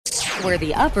where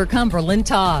the Upper Cumberland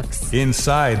talks.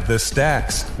 Inside the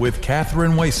Stacks with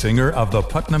Kathryn Wisinger of the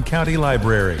Putnam County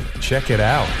Library. Check it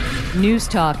out. News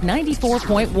Talk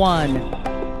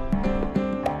 94.1.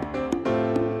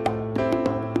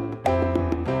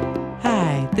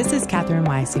 Hi, this is Kathryn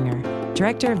Wisinger,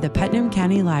 Director of the Putnam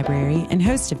County Library and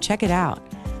host of Check It Out,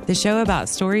 the show about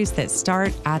stories that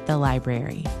start at the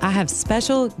library. I have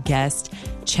special guest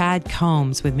Chad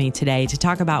Combs with me today to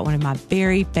talk about one of my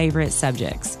very favorite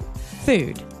subjects,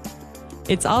 food.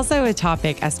 It's also a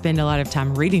topic I spend a lot of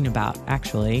time reading about,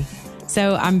 actually.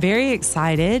 So I'm very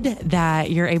excited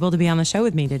that you're able to be on the show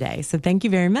with me today. So thank you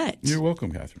very much. You're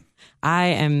welcome, Kathryn. I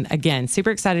am, again,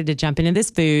 super excited to jump into this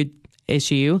food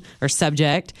issue or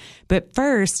subject. But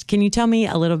first, can you tell me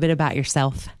a little bit about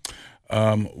yourself?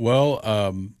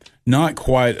 Not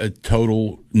quite a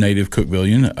total native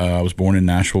Cookvillian. I was born in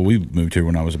Nashville. We moved here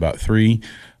when I was about 3.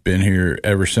 Been here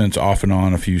ever since, off and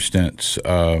on, a few stints.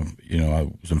 I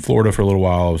was in Florida for a little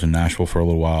while. I was in Nashville for a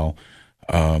little while.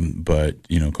 But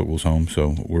Cookeville's home,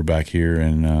 so we're back here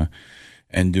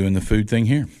and doing the food thing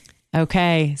here.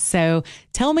 Okay, so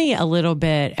tell me a little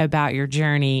bit about your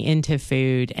journey into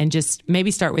food, and just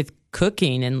maybe start with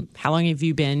cooking. And how long have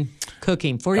you been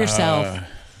cooking for yourself?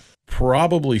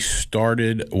 Probably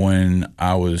started when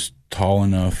I was tall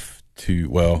enough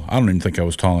to, I don't even think I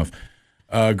was tall enough.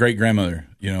 Great-grandmother,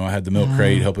 I had the milk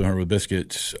crate helping her with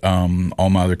biscuits. All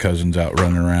my other cousins out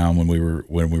running around when we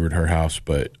were at her house.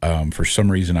 But for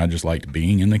some reason, I just liked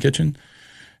being in the kitchen.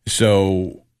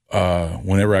 So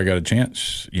whenever I got a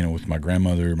chance, with my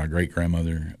grandmother, my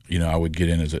great-grandmother, I would get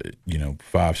in as a,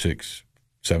 5, 6,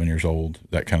 7 years old,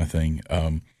 that kind of thing.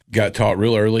 Got taught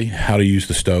real early how to use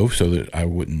the stove so that I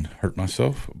wouldn't hurt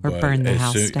myself. Or burn the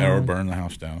house down. Or burn the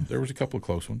house down. There was a couple of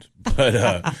close ones.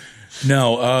 But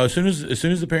no, as soon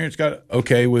as the parents got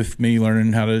okay with me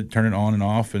learning how to turn it on and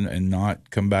off and not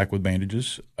come back with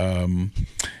bandages,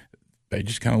 they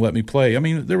just kind of let me play. I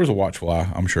mean, there was a watchful eye,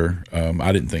 I'm sure.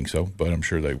 I didn't think so, but I'm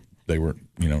sure they were,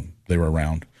 they were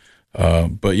around.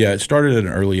 But yeah, it started at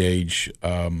an early age.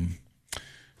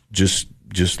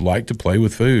 Just like to play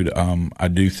with food. I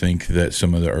do think that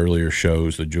some of the earlier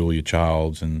shows, the Julia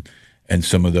Childs and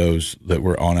some of those that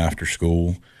were on after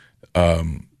school,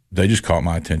 they just caught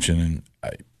my attention.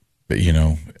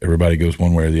 And everybody goes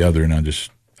one way or the other, and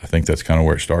I think that's kind of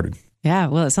where it started. Yeah,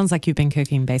 well, it sounds like you've been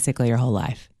cooking basically your whole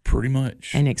life. Pretty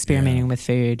much. And experimenting with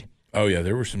food. Oh yeah,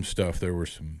 there was some stuff. There were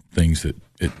some things that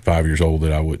at 5 years old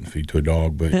that I wouldn't feed to a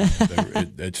dog, but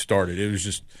it started. It was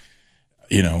just.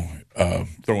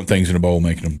 Throwing things in a bowl,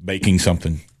 baking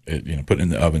something, putting it in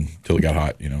the oven till it got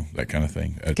hot, that kind of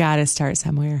thing. Got to start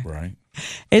somewhere. Right.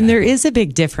 And there is a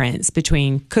big difference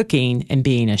between cooking and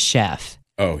being a chef.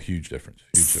 Oh, huge difference.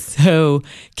 So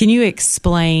can you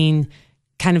explain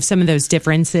kind of some of those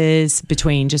differences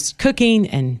between just cooking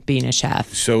and being a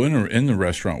chef? So in the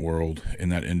restaurant world, in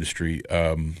that industry,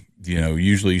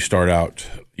 usually you start out,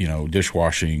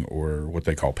 dishwashing or what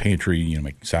they call pantry,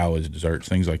 making salads, desserts,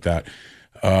 things like that.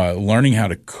 Learning how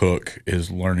to cook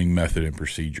is learning method and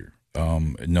procedure.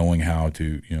 Knowing how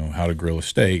to grill a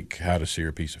steak, how to sear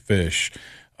a piece of fish,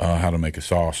 how to make a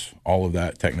sauce, all of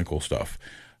that technical stuff.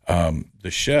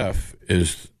 The chef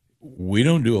we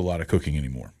don't do a lot of cooking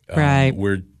anymore. Right.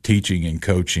 We're teaching and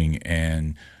coaching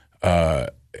and, running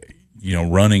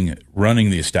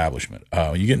the establishment.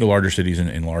 You get into larger cities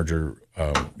and larger,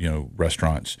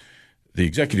 restaurants. The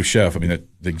executive chef, the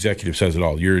executive says it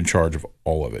all. You're in charge of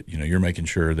all of it. You're making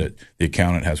sure that the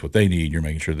accountant has what they need. You're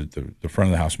making sure that the front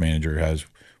of the house manager has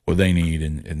what they need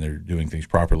and they're doing things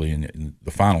properly and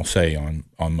the final say on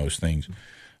most things.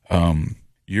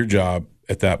 Your job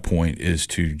at that point is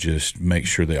to just make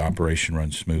sure the operation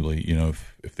runs smoothly.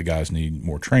 If the guys need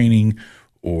more training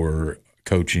or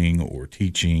coaching or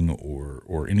teaching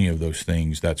or any of those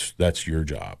things, that's your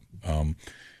job.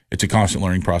 It's a constant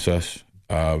learning process.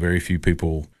 Very few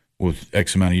people with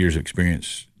X amount of years of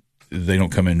experience, they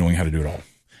don't come in knowing how to do it all.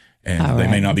 And they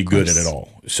may not be good at it all.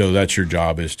 So that's your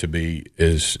job is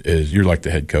you're like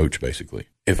the head coach, basically.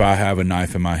 If I have a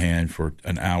knife in my hand for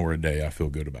an hour a day, I feel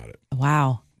good about it.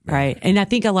 Wow. Right. And I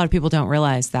think a lot of people don't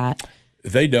realize that.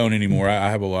 They don't anymore.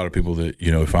 I have a lot of people that,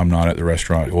 if I'm not at the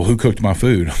restaurant, well, who cooked my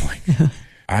food? I'm like,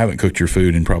 I haven't cooked your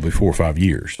food in probably 4 or 5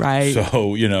 years. Right.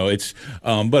 So, it's,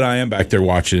 but I am back there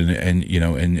watching and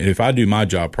if I do my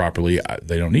job properly,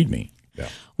 they don't need me. Yeah.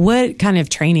 What kind of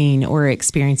training or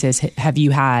experiences have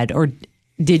you had or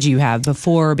did you have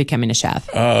before becoming a chef?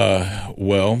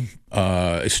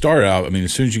 It started out,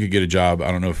 as soon as you could get a job,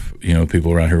 I don't know if,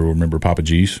 people around here will remember Papa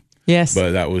G's. Yes.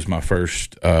 But that was my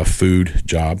first food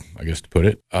job, I guess to put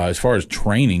it. As far as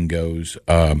training goes,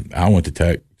 I went to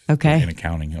tech. Okay. In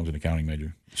accounting. I was an accounting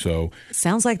major. So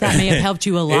sounds like that may have helped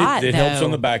you a lot. It helps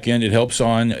on the back end. It helps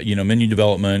on, menu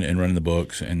development and running the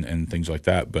books and things like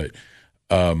that. But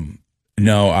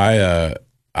no, I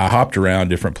hopped around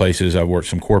different places. I worked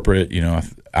some corporate,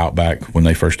 Outback when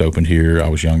they first opened here. I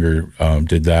was younger,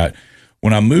 did that.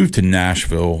 When I moved to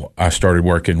Nashville, I started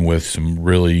working with some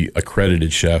really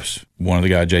accredited chefs. One of the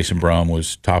guys, Jason Brum,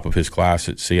 was top of his class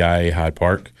at CIA Hyde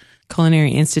Park.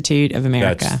 Culinary Institute of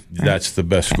America. That's the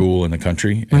best school in the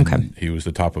country. And he was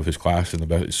the top of his class and the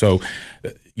best. So,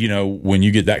 when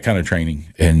you get that kind of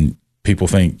training and people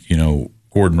think,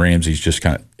 Gordon Ramsay's just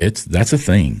that's a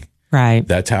thing. Right.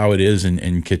 That's how it is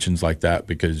in kitchens like that,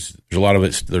 because there's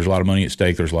a lot of money at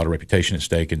stake. There's a lot of reputation at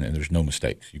stake, and there's no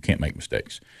mistakes. You can't make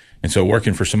mistakes. And so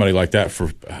working for somebody like that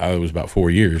for it was about 4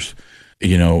 years,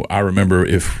 I remember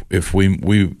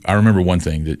I remember one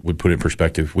thing that would put it in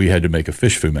perspective. We had to make a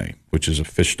fish fumet, which is a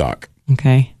fish stock.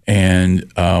 Okay. And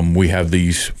we have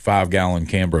these 5-gallon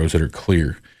Cambros that are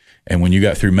clear. And when you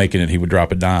got through making it, he would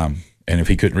drop a dime. And if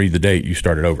he couldn't read the date, you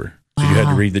started over. So you had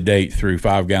to read the date through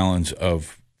 5 gallons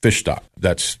of fish stock.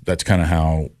 That's kind of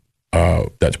how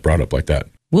that's brought up like that.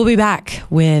 We'll be back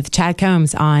with Chad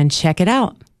Combs on Check It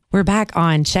Out. We're back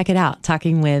on Check It Out,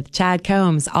 talking with Chad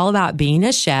Combs all about being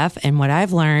a chef. And what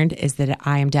I've learned is that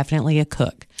I am definitely a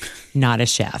cook, not a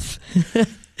chef.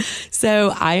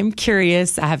 So I'm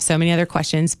curious. I have so many other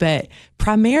questions, but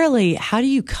primarily, how do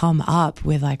you come up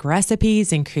with like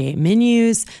recipes and create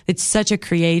menus? It's such a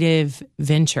creative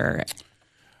venture.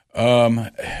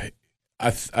 I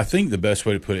think the best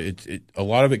way to put it, a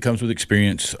lot of it comes with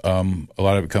experience. A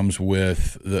lot of it comes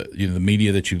with the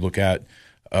media that you look at,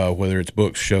 whether it's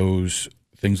books, shows,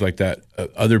 things like that.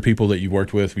 Other people that you've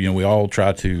worked with, we all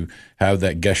try to have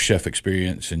that guest chef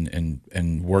experience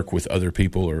and work with other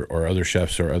people or other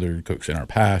chefs or other cooks in our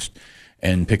past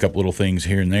and pick up little things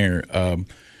here and there.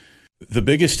 The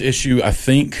biggest issue, I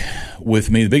think, with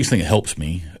me, the biggest thing that helps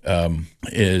me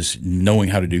is knowing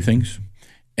how to do things,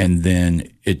 and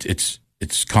then it's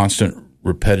constant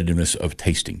repetitiveness of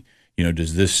tasting.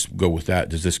 Does this go with that?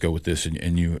 Does this go with this? And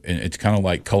it's kind of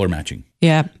like color matching.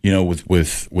 Yeah.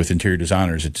 With interior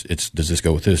designers, it's does this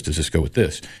go with this? Does this go with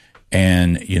this?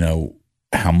 And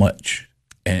how much?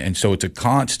 And so it's a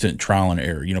constant trial and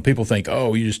error. People think,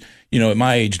 oh, you just at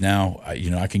my age now,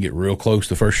 I can get real close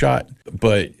the first shot.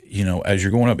 But as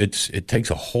you're going up, it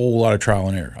takes a whole lot of trial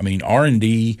and error. I mean,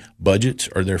 R&D budgets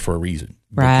are there for a reason.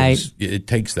 Right. It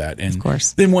takes that. And of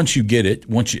course. Then once you get it,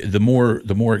 the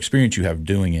more experience you have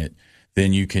doing it,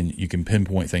 then you can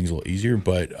pinpoint things a little easier.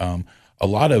 But a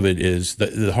lot of it is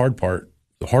the hard part.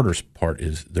 The hardest part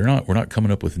is we're not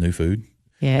coming up with new food.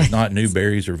 Yeah. Not new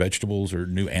berries or vegetables or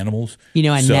new animals.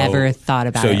 I never thought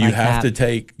about it. So you have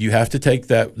to take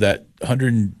that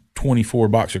 124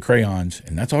 box of crayons,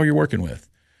 and that's all you're working with.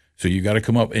 So you got to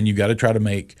come up and you got to try to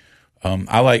make.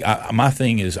 My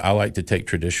thing is I like to take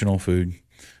traditional food,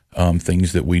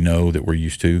 things that we know that we're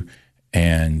used to,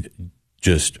 and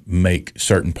just make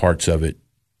certain parts of it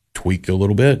tweak a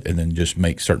little bit, and then just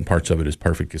make certain parts of it as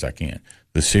perfect as I can.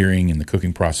 The searing and the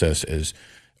cooking process as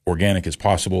organic as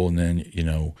possible, and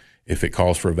then if it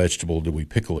calls for a vegetable, do we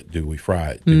pickle it? Do we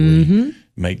fry it? Do we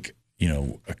make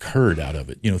a curd out of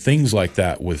it? Things like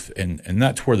that. And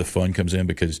that's where the fun comes in,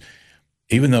 because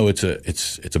even though it's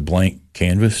a blank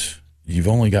canvas, you've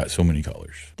only got so many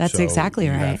colors. That's exactly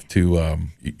right. You have to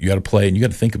you got to play, and you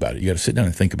got to think about it. You got to sit down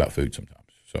and think about food sometimes.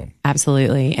 So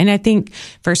absolutely. And I think,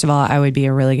 first of all, I would be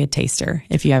a really good taster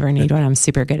if you ever need one. I'm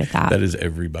super good at that. That is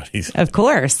everybody's. Of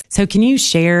course. So can you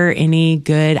share any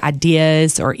good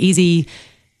ideas or easy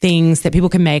things that people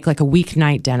can make, like a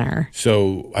weeknight dinner?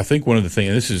 So I think one of the things,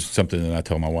 and this is something that I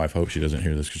tell my wife, I hope she doesn't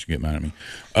hear this because she'll get mad at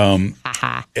me.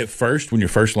 At first, when you're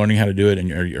first learning how to do it and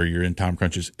you're in time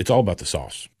crunches, it's all about the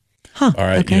sauce. Huh, all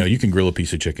right. Okay. You can grill a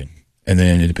piece of chicken, and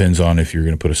then it depends on if you're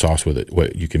going to put a sauce with it,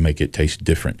 what you can make it taste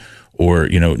different. Or,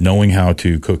 knowing how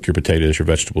to cook your potatoes, your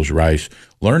vegetables, your rice,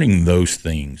 learning those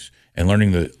things and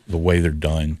learning the way they're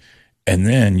done. And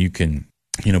then you can,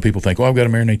 people think, I've got to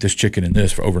marinate this chicken in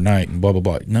this for overnight and blah, blah,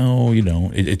 blah. No, you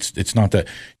don't. It's not that.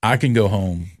 I can go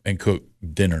home and cook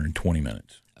dinner in 20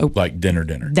 minutes. Like dinner.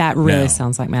 That really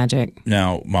sounds like magic.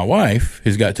 Now, my wife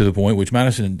has got to the point, which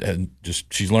Madison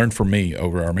she's learned from me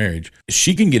over our marriage.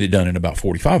 She can get it done in about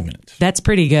 45 minutes. That's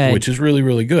pretty good. Which is really,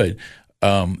 really good.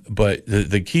 But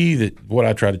the key that what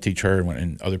I try to teach her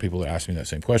and other people that ask me that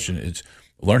same question is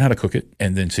learn how to cook it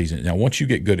and then season it. Now, once you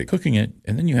get good at cooking it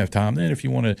and then you have time, then if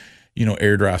you want to,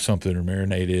 air dry something or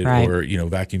marinate it Right. or,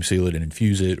 vacuum seal it and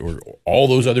infuse it or all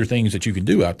those other things that you can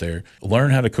do out there.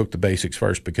 Learn how to cook the basics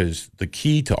first, because the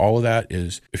key to all of that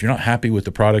is if you're not happy with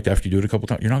the product after you do it a couple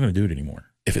times, you're not going to do it anymore.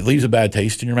 If it leaves a bad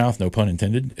taste in your mouth, no pun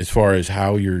intended, as far as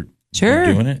how you're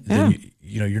doing it, then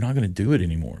you're not going to do it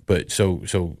anymore. But so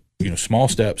small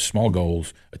steps, small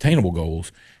goals, attainable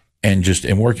goals, and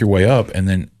work your way up. And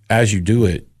then as you do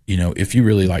it, if you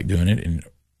really like doing it and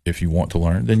if you want to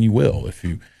learn, then you will. If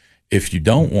you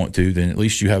don't want to, then at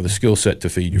least you have the skill set to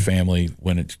feed your family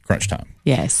when it's crunch time.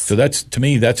 Yes. So that's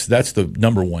the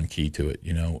number one key to it.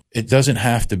 It doesn't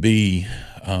have to be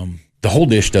the whole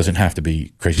dish doesn't have to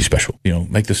be crazy special.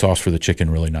 Make the sauce for the chicken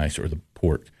really nice or the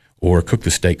pork, or cook the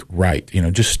steak right.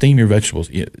 Just steam your vegetables.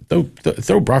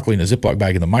 Throw broccoli in a Ziploc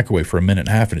bag in the microwave for a minute and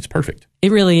a half, and it's perfect.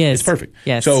 It really is. It's perfect.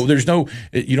 Yes. So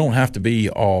you don't have to be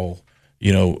all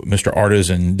Mr.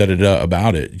 Artisan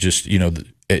about it. Just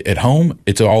at home,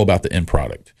 it's all about the end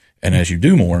product. And as you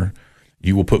do more,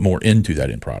 you will put more into that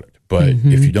end product. But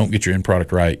if you don't get your end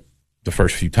product right the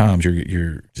first few times,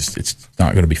 it's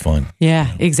not going to be fun.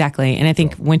 Yeah, exactly. And I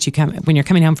think when you're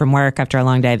coming home from work after a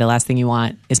long day, the last thing you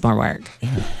want is more work.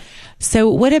 Yeah. So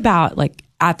what about like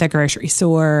at the grocery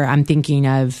store? I'm thinking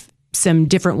of some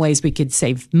different ways we could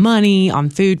save money on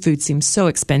food. Food seems so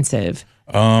expensive.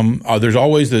 There's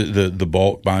always the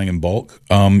bulk, buying in bulk.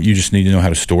 You just need to know how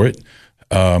to store it.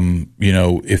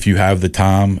 If you have the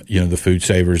time, the food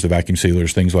savers, the vacuum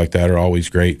sealers, things like that are always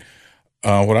great.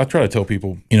 What I try to tell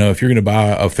people, if you're going to buy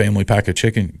a family pack of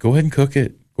chicken, go ahead and cook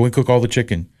it. Go ahead and cook all the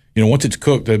chicken. Once it's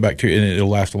cooked, the bacteria, and it'll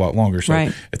last a lot longer. So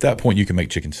at that point, you can make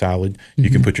chicken salad. You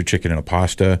can put your chicken in a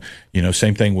pasta.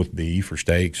 Same thing with beef or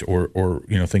steaks or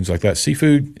things like that.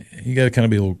 Seafood, you got to kind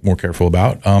of be a little more careful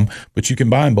about. But you can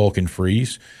buy in bulk and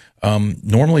freeze.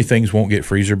 Normally, things won't get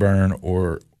freezer burn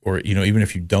or even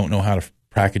if you don't know how to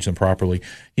package them properly,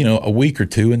 a week or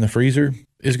two in the freezer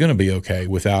is going to be okay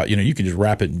without, you can just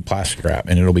wrap it in plastic wrap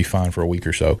and it'll be fine for a week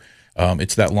or so.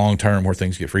 It's that long term where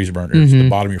things get freezer burned. It's the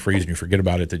bottom of your freezer and you forget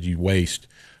about it that you waste.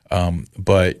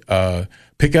 But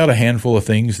pick out a handful of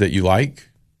things that you like,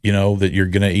 that you're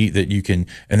going to eat that you can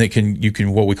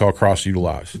what we call cross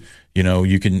utilize.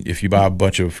 If you buy a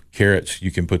bunch of carrots,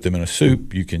 you can put them in a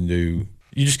soup.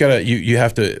 You just gotta, you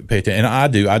have to pay attention.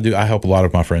 And I help a lot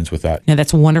of my friends with that. Now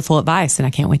that's wonderful advice. And I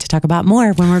can't wait to talk about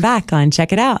more when we're back on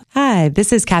Check It Out. Hi,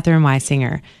 this is Kathryn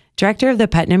Wisinger, Director of the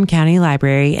Putnam County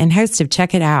Library and host of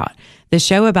Check It Out, the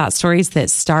show about stories that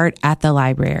start at the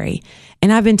library.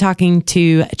 And I've been talking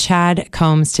to Chad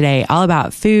Combs today all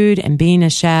about food and being a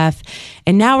chef.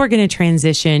 And now we're going to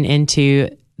transition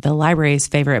into the library's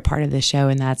favorite part of the show,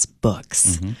 and that's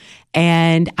books.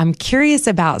 And I'm curious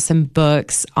about some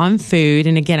books on food.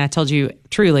 And again, I told you,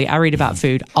 truly, I read about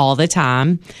food all the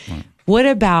time. What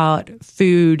about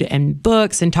food and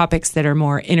books and topics that are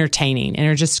more entertaining and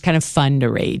are just kind of fun to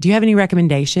read? Do you have any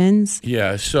recommendations?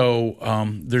 Yeah, so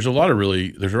there's a lot of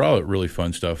really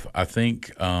fun stuff. I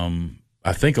think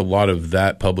a lot of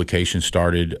that publication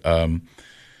started.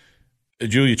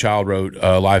 Julia Child wrote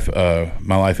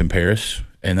My Life in Paris,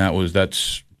 and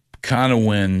that's kind of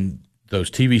when those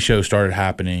TV shows started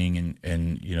happening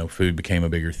and food became a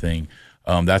bigger thing.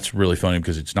 That's really funny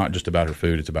because it's not just about her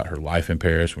food. It's about her life in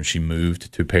Paris. When she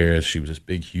moved to Paris, she was this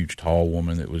big, huge, tall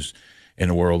woman that was in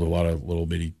a world of a lot of little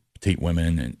bitty, petite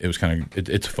women. And it was kind of,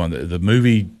 it's fun. The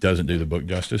movie doesn't do the book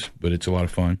justice, but it's a lot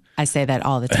of fun. I say that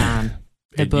all the time.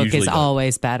 The book is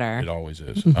always better. It always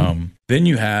is. Then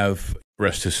you have,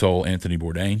 rest his soul, Anthony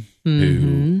Bourdain,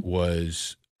 who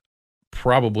was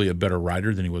probably a better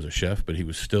writer than he was a chef, but he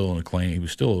was still he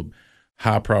was still a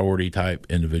high priority type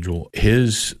individual.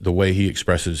 The way he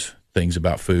expresses things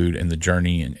about food and the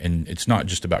journey, and it's not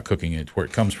just about cooking, it's where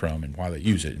it comes from and why they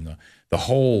use it, and the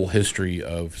whole history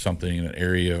of something in an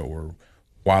area or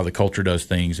why the culture does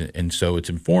things. And so it's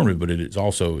informative, but it's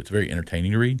very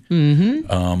entertaining to read.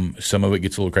 Some of it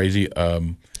gets a little crazy.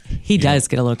 He does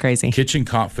get a little crazy. Kitchen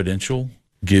Confidential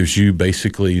gives you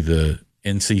basically the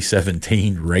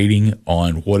NC-17 rating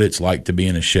on what it's like to be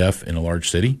in a chef in a large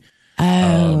city.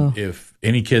 If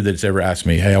any kid that's ever asked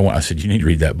me, hey, I said, you need to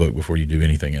read that book before you do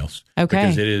anything else. Okay.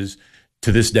 Because it is,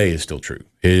 to this day, is still true.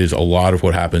 It is a lot of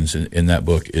what happens in that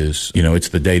book is, it's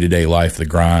the day-to-day life, the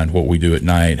grind, what we do at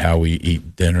night, how we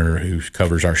eat dinner, who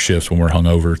covers our shifts when we're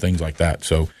hungover, things like that.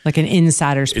 So like an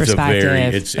insider's perspective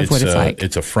of what it's like.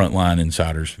 It's a frontline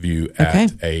insider's view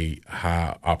at a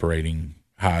high operating,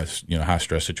 high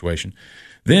stress situation.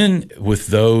 Then with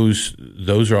those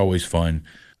are always fun.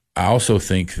 I also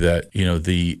think that,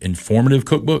 the informative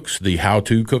cookbooks, the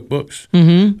how-to cookbooks,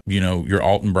 your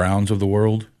Alton Browns of the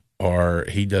world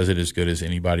he does it as good as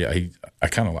anybody. I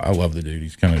love the dude.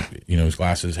 He's kind of, his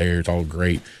glasses, hair, it's all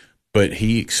great. But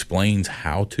he explains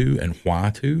how to and why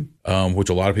to, which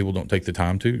a lot of people don't take the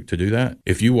time to do that.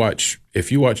 If you watch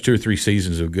 2 or 3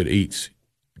 seasons of Good Eats,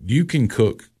 you can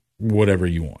cook whatever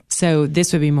you want. So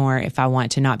this would be more if I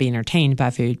want to not be entertained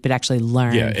by food, but actually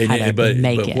learn how to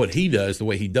make it. But what he does, the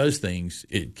way he does things,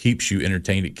 it keeps you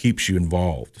entertained. It keeps you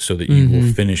involved so that you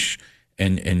will finish.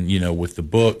 And with the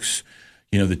books,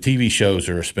 the TV shows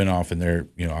are a spinoff, and they're,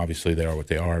 obviously they are what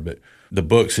they are. But the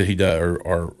books that he does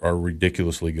are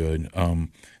ridiculously good.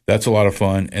 That's a lot of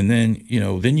fun. And then,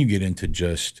 then you get into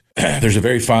just, there's a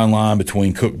very fine line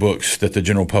between cookbooks that the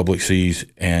general public sees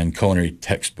and culinary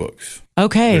textbooks.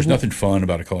 Okay. There's nothing fun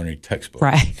about a culinary textbook.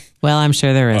 Right. Well, I'm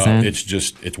sure there isn't.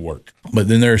 It's work. But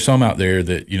then there are some out there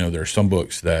that, there are some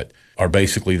books that are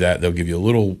basically that. They'll give you a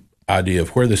little idea of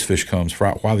where this fish comes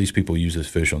from, why these people use this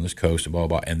fish on this coast, and blah,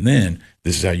 blah, blah. And then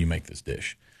this is how you make this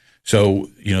dish. So,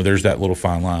 there's that little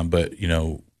fine line. But,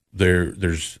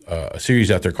 there's a series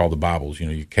out there called the Bibles,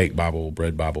 your cake Bible,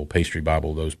 bread Bible, pastry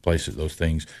Bible, those places, those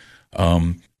things.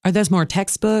 Are those more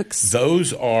textbooks?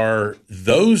 Those are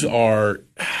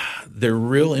they're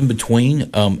real in between.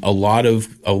 A lot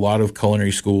of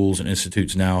culinary schools and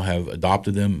institutes now have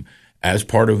adopted them as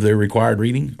part of their required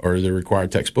reading or their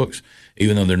required textbooks,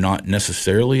 even though they're not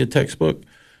necessarily a textbook.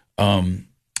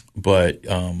 But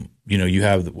you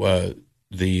have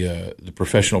the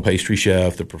professional pastry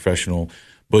chef, the professional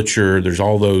butcher. There's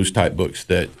all those type books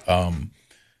that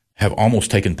have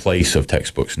almost taken place of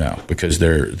textbooks now because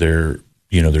they're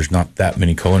there's not that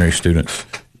many culinary students.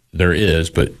 There is,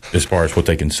 but as far as what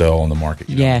they can sell on the market,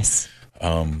 yes.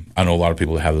 I know a lot of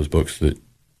people that have those books that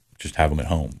just have them at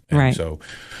home, and right? So,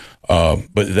 but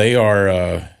they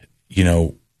are,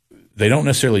 they don't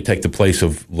necessarily take the place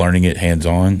of learning it hands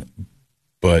on,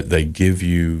 but they give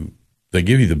you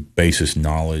the basis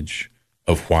knowledge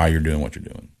of why you're doing what you're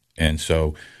doing. And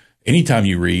so anytime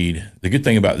you read, the good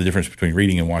thing about the difference between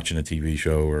reading and watching a TV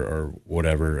show or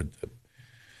whatever,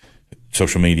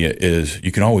 social media, is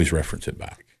you can always reference it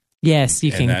back. Yes,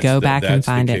 you can go back and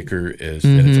find it. That's the kicker is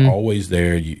that it's always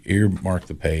there. You earmark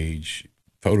the page,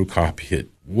 photocopy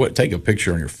it, take a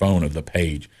picture on your phone of the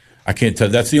page. I can't tell.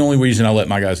 That's the only reason I let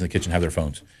my guys in the kitchen have their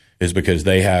phones, is because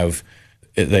they have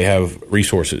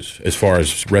resources as far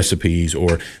as recipes,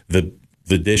 or the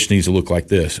dish needs to look like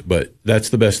this. But that's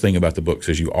the best thing about the books,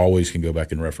 is you always can go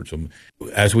back and reference them.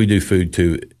 As we do food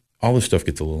too, all this stuff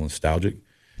gets a little nostalgic.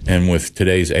 And with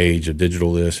today's age of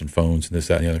digital this and phones and this,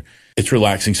 that, and the other, it's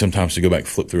relaxing sometimes to go back and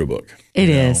flip through a book. It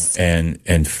is.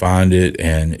 And find it,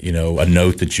 and, a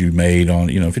note that you made on,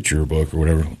 if it's your book or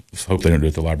whatever. Let's hope they don't do it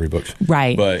at the library books.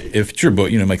 Right. But if it's your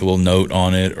book, make a little note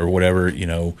on it or whatever,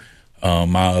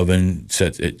 my oven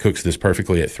it cooks this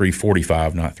perfectly at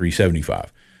 345, not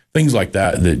 375. Things like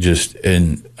that just,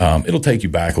 and it'll take you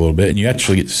back a little bit, and you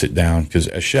actually get to sit down, because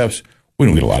as chefs, we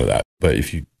don't get a lot of that. But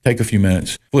if you take a few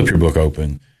minutes, flip your book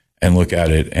open and look at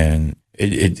it, and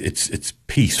it's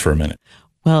peace for a minute.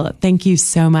 Well, thank you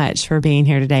so much for being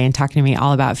here today and talking to me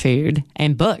all about food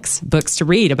and books to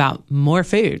read about more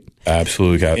food.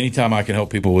 Absolutely. Anytime I can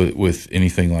help people with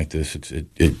anything like this,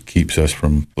 it keeps us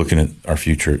from looking at our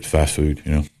future at fast food,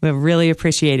 We really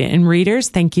appreciate it. And readers,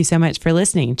 thank you so much for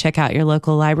listening. Check out your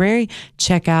local library,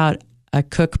 check out a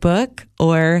cookbook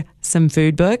or some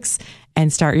food books,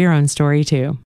 and start your own story too.